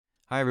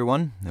Hi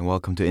everyone, and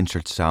welcome to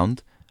Insert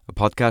Sound, a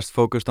podcast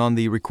focused on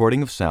the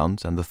recording of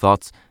sounds and the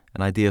thoughts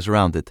and ideas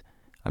around it.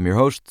 I'm your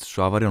host,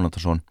 Svavar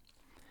Jónatansson.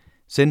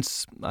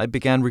 Since I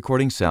began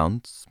recording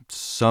sounds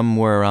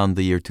somewhere around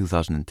the year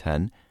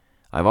 2010,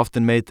 I've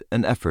often made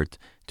an effort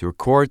to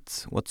record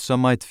what some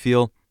might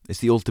feel is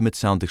the ultimate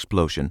sound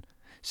explosion,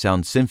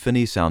 sound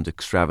symphony, sound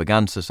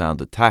extravaganza,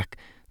 sound attack,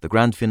 the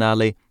grand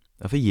finale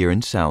of a year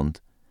in sound.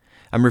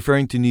 I'm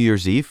referring to New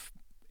Year's Eve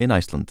in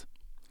Iceland.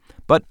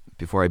 But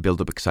before I build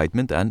up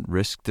excitement and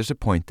risk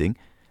disappointing,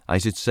 I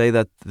should say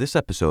that this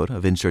episode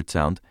of Insert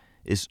Sound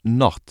is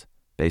not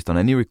based on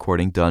any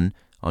recording done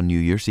on New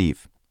Year's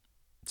Eve.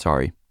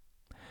 Sorry.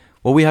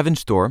 What we have in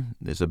store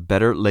is a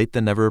better late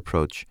than never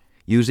approach,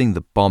 using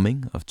the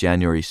bombing of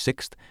January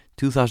 6th,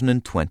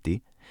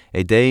 2020,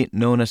 a day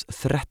known as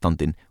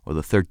Þrettandinn, or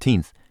the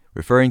 13th,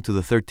 referring to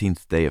the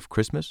 13th day of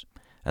Christmas,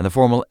 and the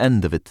formal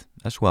end of it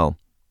as well.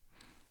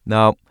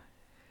 Now,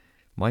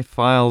 my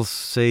files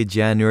say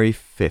January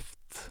 5th,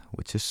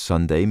 which is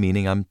Sunday,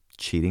 meaning I'm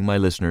cheating my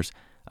listeners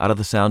out of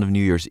the sound of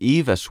New Year's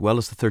Eve as well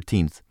as the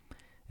 13th.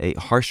 A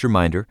harsh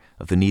reminder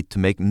of the need to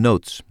make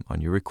notes on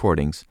your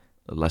recordings,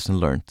 a lesson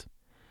learned.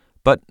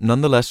 But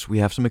nonetheless, we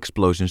have some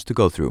explosions to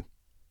go through.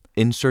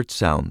 Insert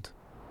sound.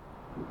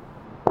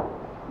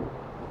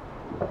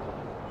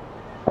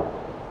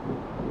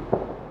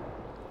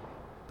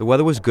 The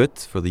weather was good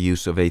for the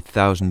use of a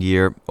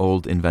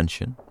 1,000-year-old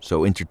invention,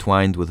 so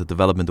intertwined with the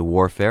development of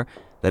warfare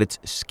that it's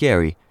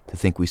scary to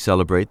think we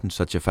celebrate in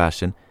such a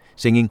fashion,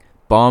 singing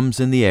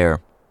bombs in the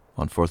air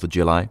on 4th of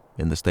July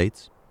in the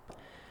States.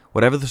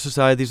 Whatever the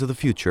societies of the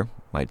future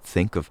might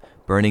think of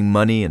burning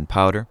money and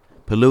powder,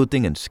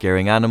 polluting and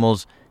scaring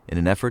animals in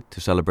an effort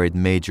to celebrate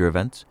major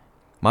events,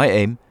 my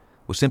aim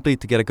was simply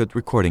to get a good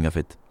recording of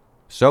it.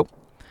 So,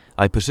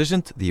 I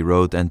positioned the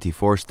Rode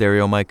NT4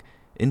 stereo mic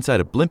inside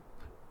a blimp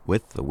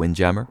with a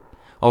windjammer,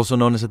 also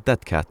known as a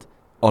dead cat,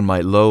 on my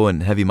low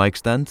and heavy mic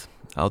stand,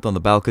 out on the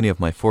balcony of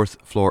my 4th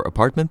floor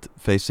apartment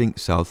facing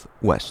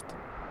southwest.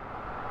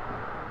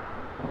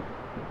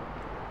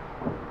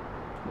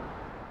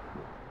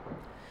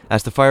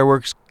 As the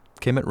fireworks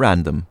came at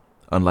random,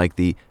 unlike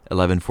the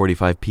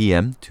 11:45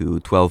 p.m.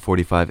 to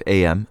 12:45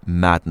 a.m.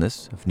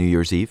 madness of New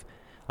Year's Eve,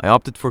 I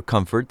opted for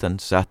comfort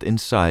and sat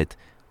inside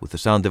with the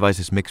Sound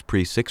Devices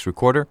MixPre 6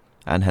 recorder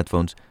and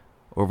headphones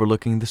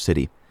overlooking the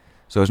city,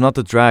 so as not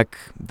to drag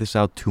this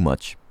out too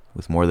much.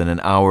 With more than an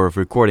hour of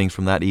recordings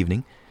from that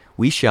evening,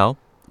 we shall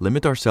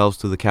limit ourselves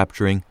to the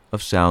capturing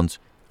of sounds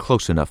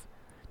close enough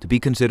to be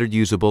considered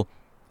usable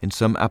in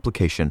some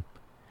application.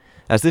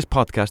 As this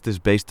podcast is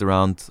based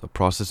around a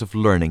process of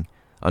learning,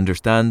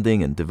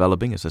 understanding and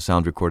developing as a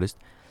sound recordist,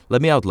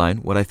 let me outline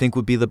what I think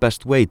would be the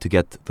best way to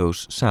get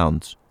those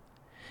sounds.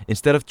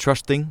 Instead of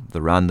trusting the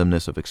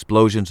randomness of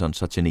explosions on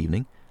such an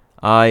evening,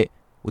 I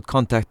would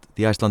contact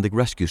the Icelandic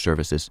Rescue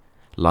Services,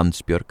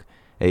 Landsbjörg,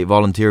 a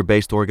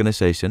volunteer-based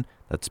organization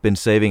that's been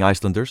saving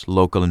Icelanders,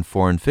 local and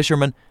foreign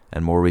fishermen,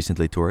 and more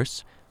recently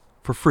tourists,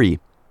 for free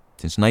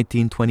since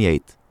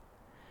 1928.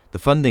 The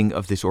funding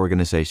of this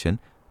organization,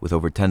 with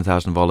over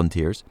 10,000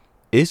 volunteers,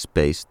 is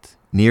based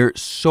near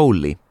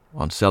solely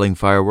on selling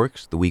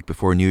fireworks the week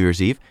before New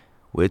Year's Eve,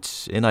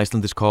 which in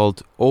Iceland is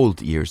called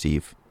Old Year's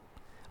Eve.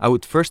 I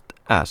would first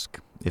ask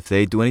if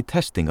they do any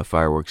testing of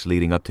fireworks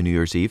leading up to New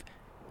Year's Eve.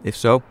 If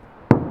so,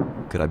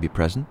 could I be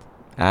present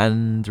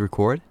and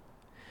record?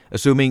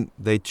 Assuming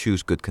they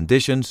choose good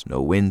conditions,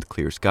 no wind,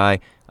 clear sky,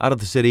 out of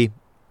the city,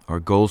 our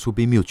goals will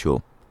be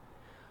mutual.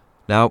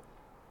 Now,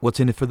 what's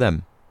in it for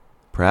them?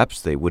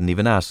 Perhaps they wouldn't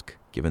even ask,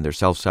 given their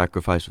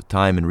self-sacrifice of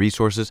time and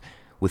resources,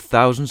 with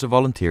thousands of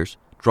volunteers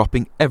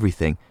dropping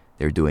everything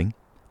they're doing,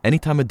 any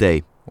time of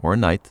day or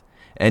night,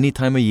 any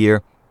time of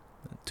year,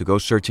 to go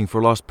searching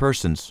for lost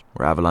persons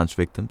or avalanche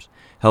victims,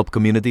 help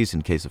communities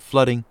in case of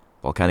flooding,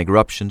 volcanic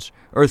eruptions,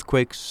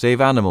 earthquakes, save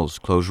animals,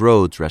 close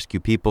roads, rescue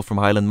people from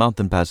highland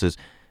mountain passes,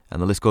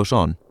 and the list goes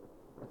on.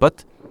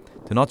 But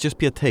to not just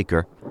be a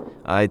taker,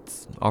 I'd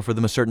offer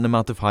them a certain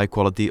amount of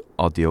high-quality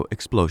audio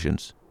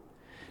explosions.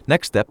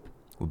 Next step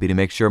would be to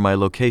make sure my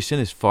location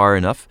is far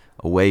enough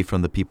away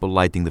from the people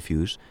lighting the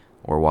fuse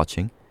or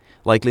watching,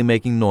 likely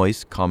making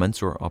noise,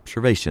 comments, or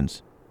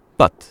observations.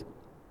 But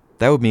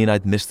that would mean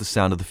I'd miss the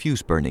sound of the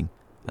fuse burning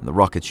and the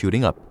rocket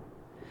shooting up.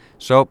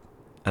 So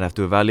I'd have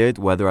to evaluate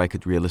whether I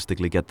could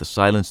realistically get the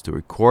silence to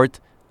record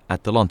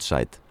at the launch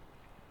site.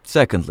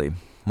 Secondly,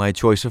 my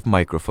choice of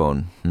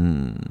microphone,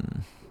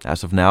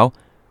 as of now,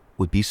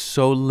 would be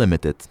so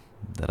limited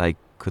that I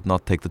could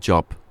not take the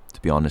job,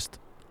 to be honest.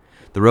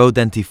 The Rode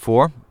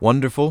NT4,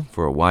 wonderful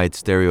for a wide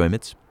stereo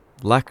image,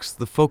 lacks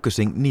the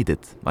focusing needed,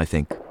 I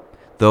think,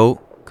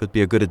 though could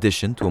be a good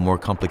addition to a more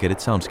complicated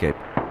soundscape.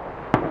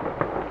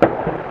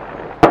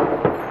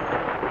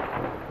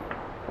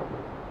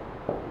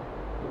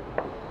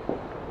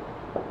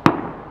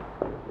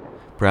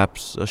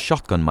 Perhaps a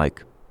shotgun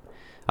mic.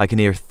 I can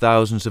hear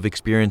thousands of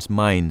experienced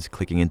minds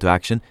clicking into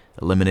action,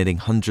 eliminating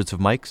hundreds of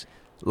mics,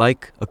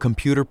 like a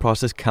computer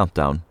process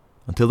countdown,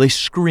 until they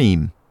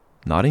scream,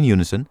 not in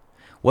unison,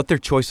 what their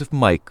choice of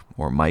mic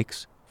or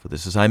mics for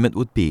this assignment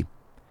would be.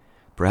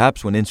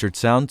 Perhaps when Insert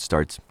Sound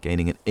starts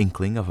gaining an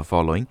inkling of a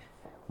following,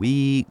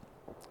 we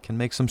can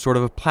make some sort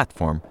of a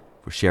platform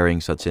for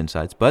sharing such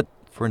insights. But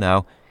for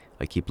now,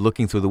 I keep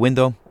looking through the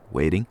window,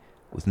 waiting,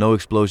 with no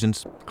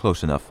explosions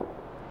close enough.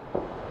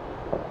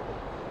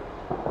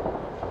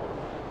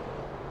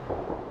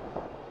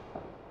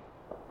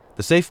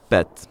 The safe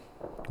bet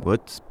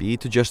would be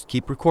to just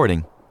keep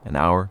recording, an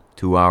hour,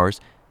 2 hours,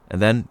 and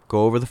then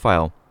go over the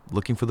file,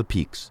 looking for the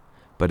peaks.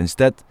 But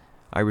instead,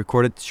 I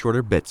recorded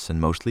shorter bits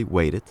and mostly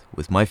waited,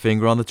 with my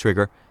finger on the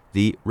trigger,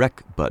 the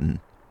rec button,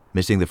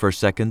 missing the first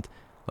second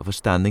of a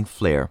standing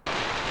flare.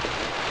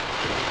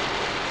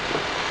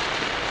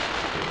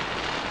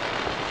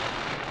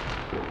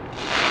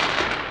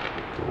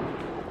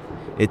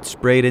 It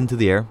sprayed into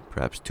the air,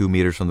 perhaps 2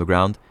 meters from the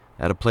ground,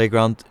 at a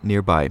playground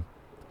nearby.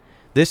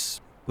 This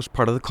was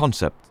part of the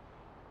concept,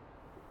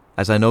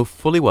 as I know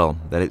fully well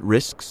that it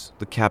risks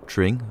the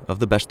capturing of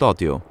the best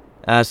audio.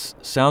 As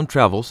sound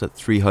travels at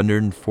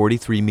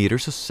 343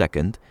 meters a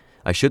second,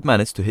 I should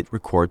manage to hit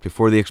record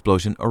before the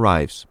explosion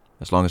arrives,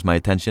 as long as my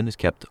attention is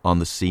kept on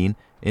the scene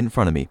in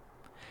front of me.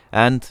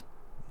 And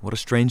what a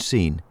strange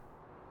scene.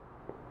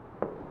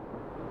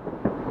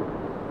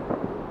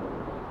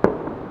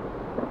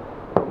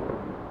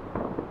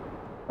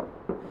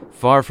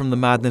 Far from the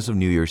madness of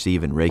New Year's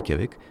Eve in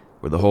Reykjavik,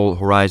 where the whole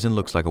horizon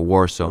looks like a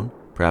war zone,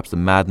 perhaps the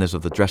madness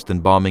of the Dresden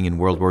bombing in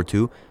World War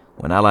II,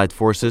 when Allied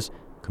forces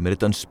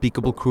committed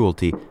unspeakable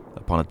cruelty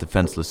upon a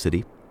defenseless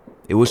city,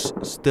 it was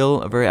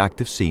still a very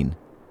active scene.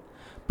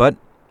 But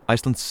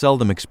Iceland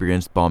seldom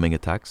experienced bombing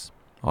attacks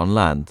on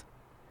land.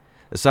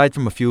 Aside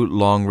from a few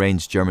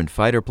long-range German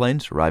fighter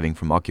planes arriving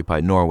from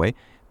occupied Norway,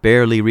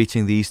 barely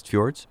reaching the East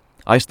Fjords,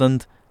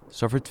 Iceland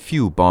suffered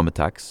few bomb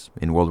attacks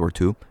in World War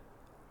II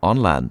on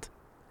land.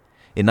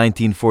 In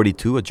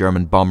 1942, a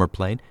German bomber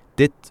plane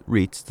did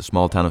reach the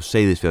small town of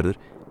Seyðisfjörður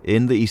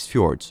in the East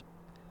Fjords.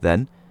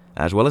 Then,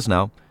 as well as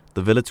now,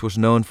 the village was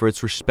known for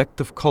its respect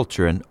of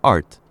culture and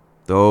art,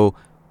 though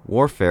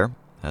warfare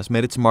has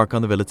made its mark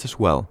on the village as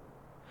well.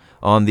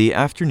 On the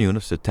afternoon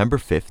of September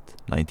 5th,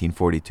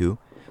 1942,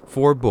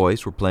 4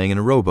 boys were playing in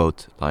a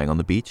rowboat lying on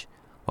the beach,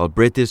 while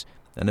British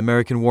and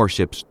American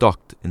warships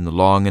docked in the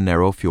long and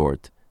narrow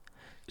fjord.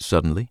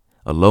 Suddenly,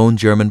 a lone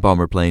German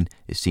bomber plane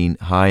is seen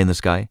high in the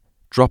sky,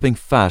 dropping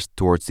fast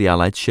towards the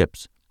Allied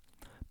ships.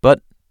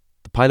 But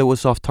the pilot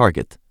was off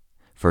target.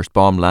 First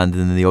bomb landed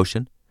in the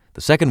ocean,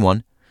 the second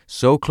one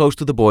so close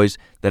to the boys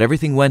that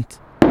everything went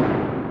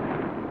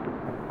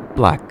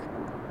black.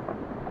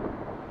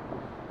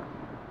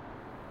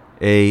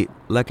 A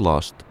leg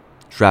lost,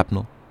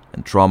 shrapnel,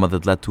 and trauma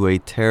that led to a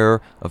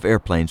terror of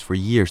airplanes for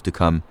years to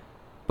come,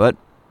 but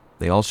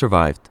they all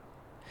survived.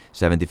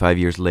 75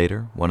 years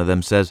later, one of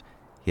them says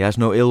he has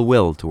no ill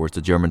will towards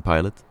the German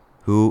pilot,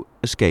 who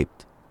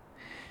escaped.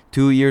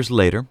 2 years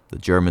later, the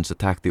Germans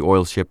attacked the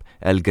oil ship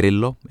El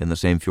Grillo in the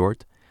same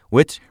fjord,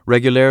 which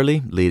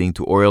regularly leading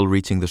to oil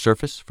reaching the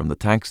surface from the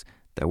tanks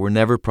that were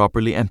never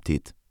properly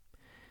emptied.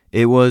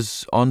 It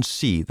was on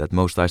sea that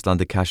most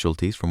Icelandic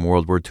casualties from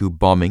World War II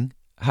bombing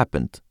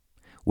happened,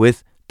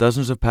 with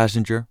dozens of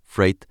passenger,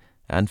 freight,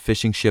 and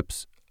fishing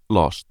ships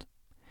lost.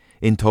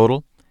 In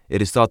total,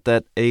 it is thought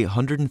that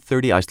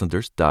 130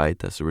 Icelanders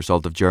died as a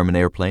result of German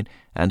airplane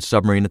and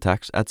submarine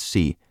attacks at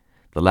sea,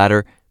 the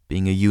latter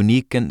being a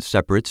unique and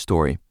separate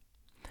story.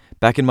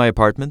 Back in my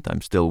apartment,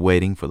 I'm still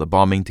waiting for the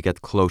bombing to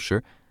get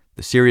closer,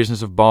 the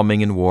seriousness of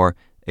bombing in war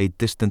a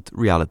distant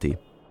reality.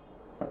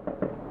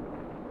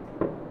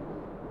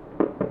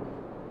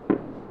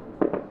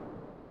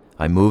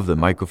 I move the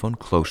microphone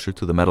closer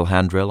to the metal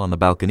handrail on the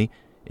balcony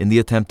in the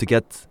attempt to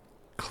get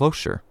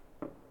closer.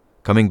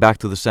 Coming back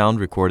to the sound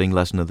recording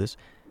lesson of this,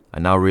 I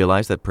now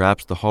realize that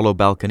perhaps the hollow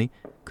balcony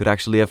could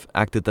actually have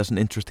acted as an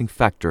interesting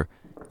factor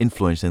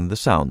influencing the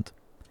sound.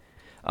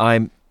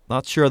 I'm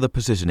not sure of the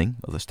positioning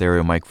of the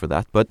stereo mic for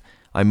that, but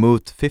I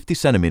moved 50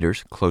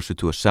 centimeters closer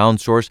to a sound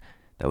source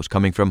that was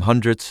coming from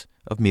hundreds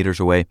of meters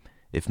away,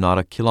 if not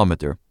a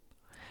kilometer.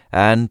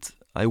 And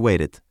I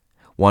waited,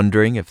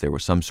 wondering if there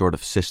was some sort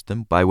of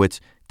system by which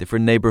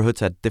different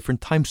neighborhoods had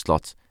different time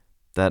slots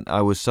that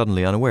I was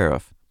suddenly unaware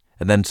of.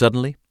 And then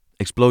suddenly,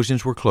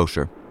 explosions were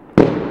closer.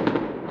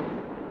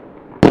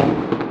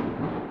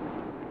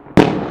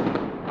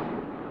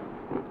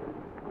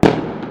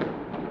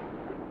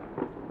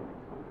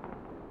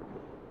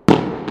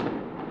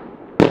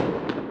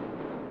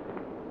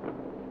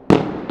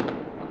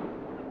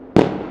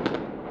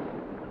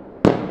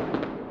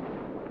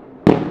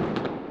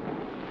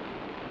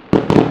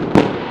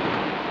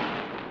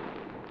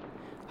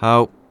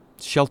 How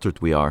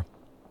sheltered we are,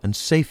 and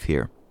safe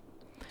here.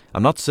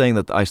 I'm not saying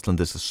that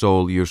Iceland is the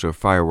sole user of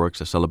fireworks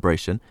as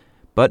celebration,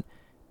 but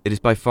it is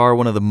by far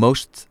one of the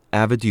most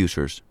avid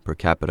users per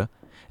capita,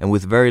 and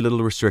with very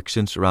little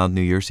restrictions around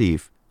New Year's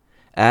Eve.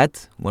 Add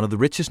one of the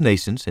richest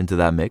nations into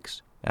that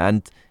mix,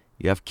 and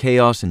you have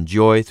chaos and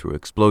joy through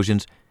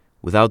explosions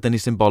without any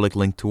symbolic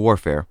link to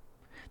warfare.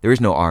 There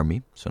is no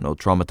army, so no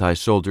traumatized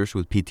soldiers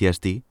with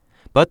PTSD,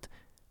 but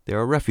there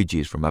are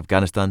refugees from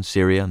Afghanistan,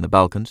 Syria, and the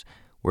Balkans,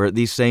 where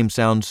these same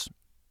sounds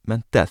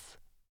meant death.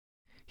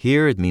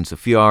 Here it means a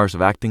few hours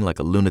of acting like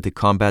a lunatic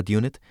combat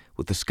unit,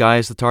 with the sky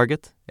as the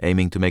target,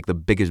 aiming to make the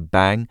biggest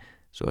bang,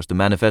 so as to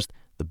manifest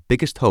the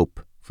biggest hope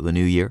for the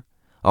new year.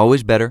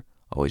 Always better,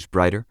 always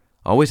brighter,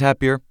 always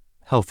happier,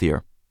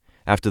 healthier.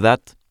 After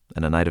that,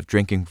 and a night of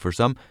drinking for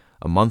some,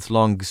 a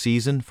month-long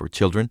season for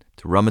children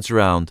to rummage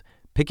around,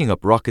 picking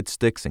up rocket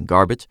sticks and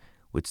garbage,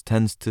 which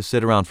tends to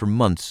sit around for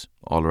months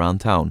all around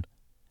town.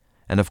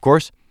 And of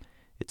course,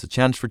 it's a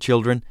chance for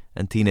children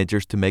and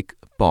teenagers to make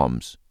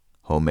bombs.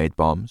 Homemade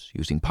bombs,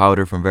 using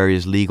powder from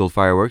various legal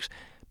fireworks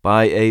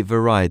by a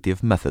variety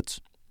of methods.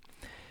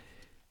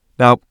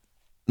 Now,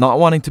 not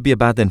wanting to be a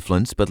bad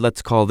influence, but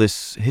let's call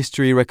this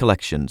history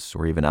recollections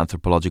or even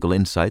anthropological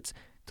insights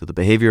to the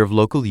behavior of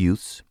local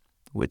youths,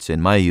 which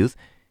in my youth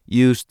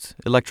used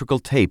electrical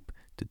tape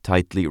to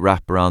tightly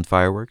wrap around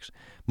fireworks,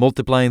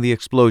 multiplying the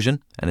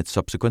explosion and its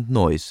subsequent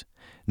noise.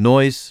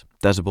 Noise,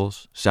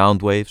 decibels,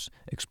 sound waves,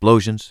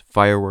 explosions,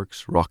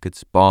 fireworks,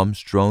 rockets, bombs,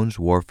 drones,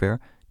 warfare,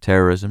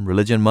 terrorism,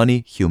 religion,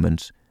 money,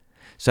 humans.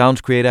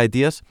 Sounds create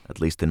ideas, at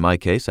least in my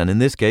case, and in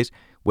this case,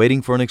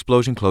 waiting for an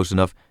explosion close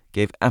enough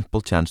gave ample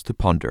chance to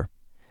ponder.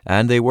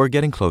 And they were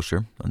getting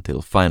closer,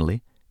 until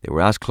finally, they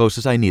were as close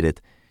as I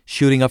needed,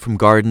 shooting up from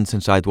gardens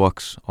and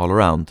sidewalks all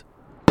around.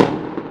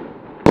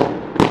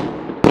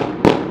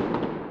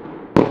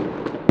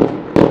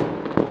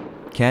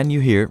 Can you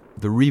hear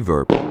the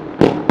reverb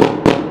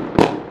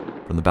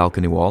from the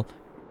balcony wall?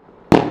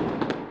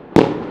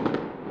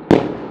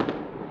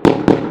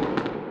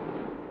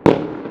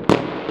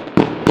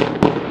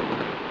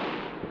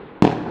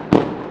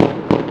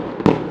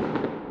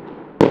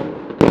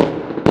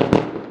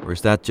 Or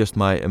is that just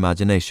my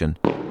imagination?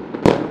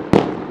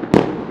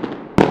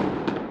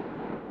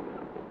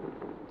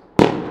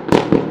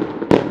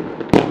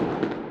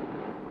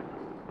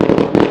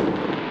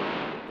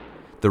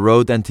 The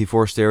Rode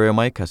NT4 stereo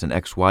mic has an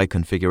XY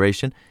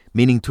configuration,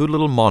 meaning two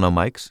little mono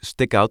mics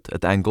stick out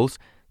at angles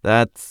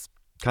that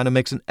kind of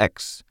makes an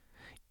X,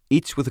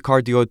 each with a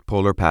cardioid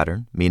polar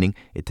pattern, meaning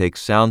it takes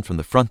sound from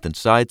the front and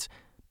sides,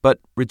 but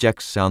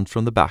rejects sound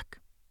from the back.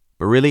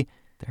 But really,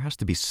 there has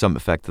to be some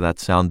effect to that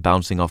sound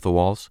bouncing off the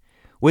walls,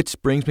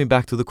 which brings me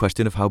back to the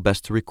question of how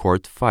best to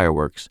record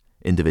fireworks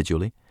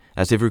individually,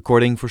 as if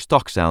recording for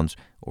stock sounds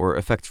or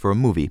effects for a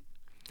movie.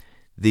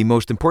 The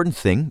most important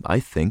thing,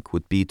 I think,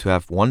 would be to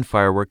have one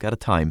firework at a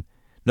time.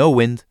 No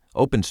wind,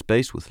 open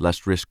space with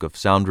less risk of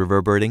sound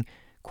reverberating,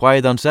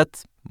 quiet on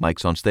set,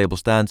 mics on stable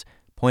stands,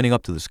 pointing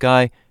up to the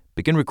sky,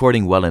 begin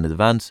recording well in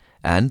advance,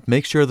 and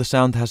make sure the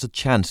sound has a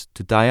chance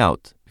to die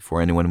out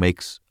before anyone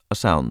makes a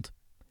sound.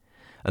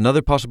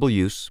 Another possible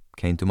use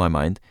came to my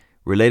mind,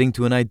 relating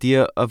to an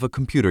idea of a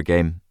computer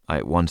game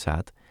I once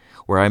had,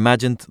 where I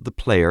imagined the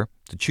player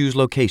to choose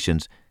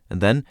locations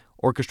and then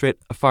orchestrate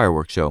a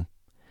fireworks show.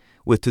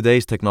 With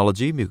today's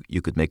technology,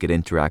 you could make it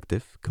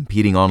interactive,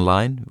 competing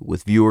online,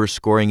 with viewers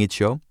scoring each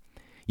show.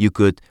 You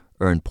could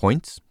earn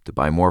points to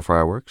buy more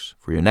fireworks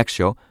for your next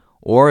show,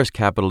 or as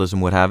capitalism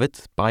would have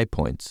it, buy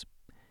points.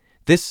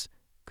 This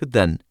could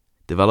then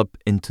develop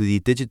into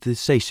the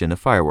digitization of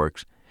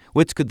fireworks,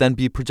 which could then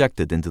be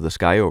projected into the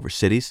sky over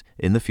cities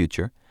in the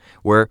future,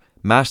 where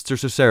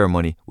masters of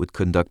ceremony would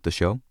conduct the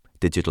show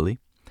digitally,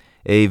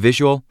 a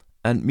visual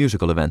and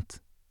musical event,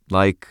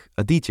 like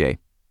a DJ.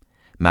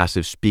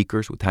 Massive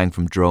speakers would hang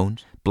from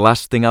drones,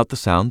 blasting out the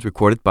sound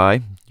recorded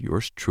by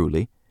yours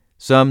truly,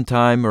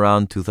 sometime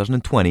around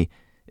 2020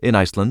 in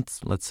Iceland,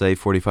 let's say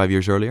 45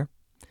 years earlier.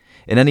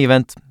 In any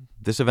event,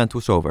 this event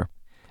was over.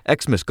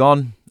 Xmas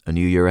gone, a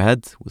new year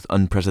ahead, with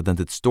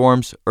unprecedented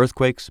storms,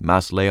 earthquakes,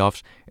 mass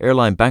layoffs,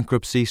 airline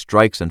bankruptcy,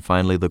 strikes, and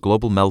finally the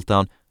global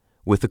meltdown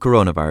with the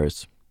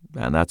coronavirus.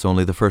 And that's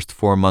only the first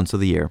 4 months of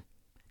the year.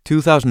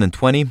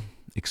 2020,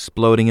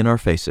 exploding in our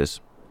faces.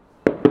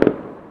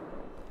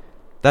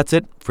 That's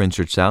it for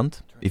Insert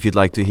Sound. If you'd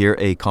like to hear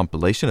a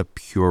compilation of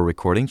pure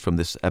recordings from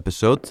this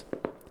episode,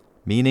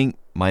 meaning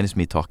minus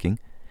me talking,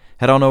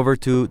 head on over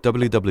to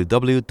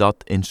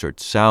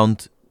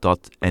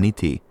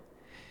www.insertsound.net.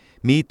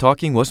 Me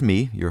talking was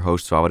me, your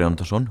host Svavar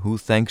Jonasson, who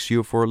thanks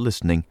you for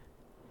listening.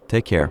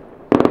 Take care.